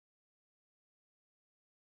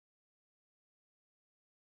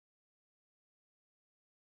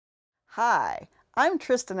Hi, I'm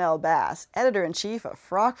Tristan L. Bass, Editor-in-Chief of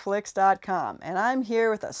FrockFlix.com, and I'm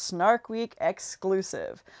here with a Snark Week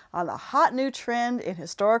exclusive on the hot new trend in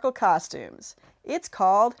historical costumes. It's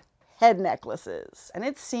called head necklaces, and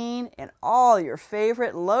it's seen in all your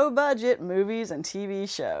favorite low-budget movies and TV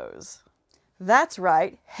shows. That's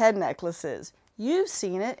right, head necklaces. You've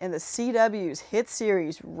seen it in the CW's hit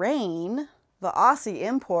series Reign, the Aussie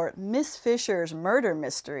import Miss Fisher's Murder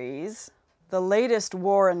Mysteries, the latest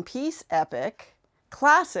War and Peace epic,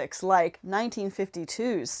 classics like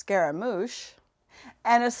 1952's Scaramouche,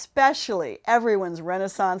 and especially everyone's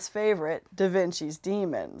Renaissance favorite, Da Vinci's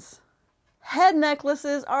Demons. Head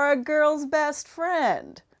necklaces are a girl's best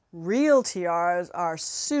friend. Real tiaras are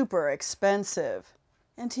super expensive,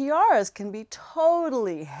 and tiaras can be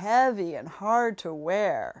totally heavy and hard to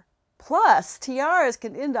wear. Plus, tiaras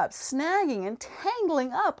can end up snagging and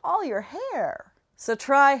tangling up all your hair. So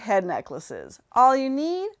try head necklaces. All you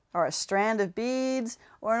need are a strand of beads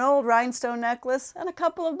or an old rhinestone necklace and a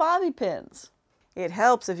couple of bobby pins. It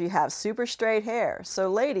helps if you have super straight hair, so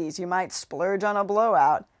ladies, you might splurge on a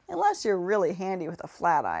blowout unless you're really handy with a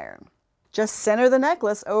flat iron. Just center the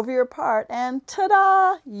necklace over your part and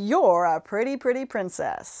ta-da! You're a pretty, pretty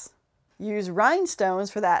princess. Use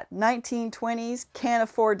rhinestones for that 1920s can't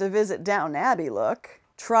afford to visit Downton Abbey look.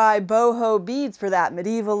 Try boho beads for that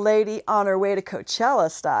medieval lady on her way to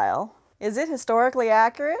Coachella style. Is it historically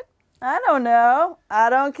accurate? I don't know.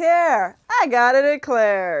 I don't care. I got it at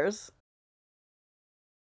Claire's.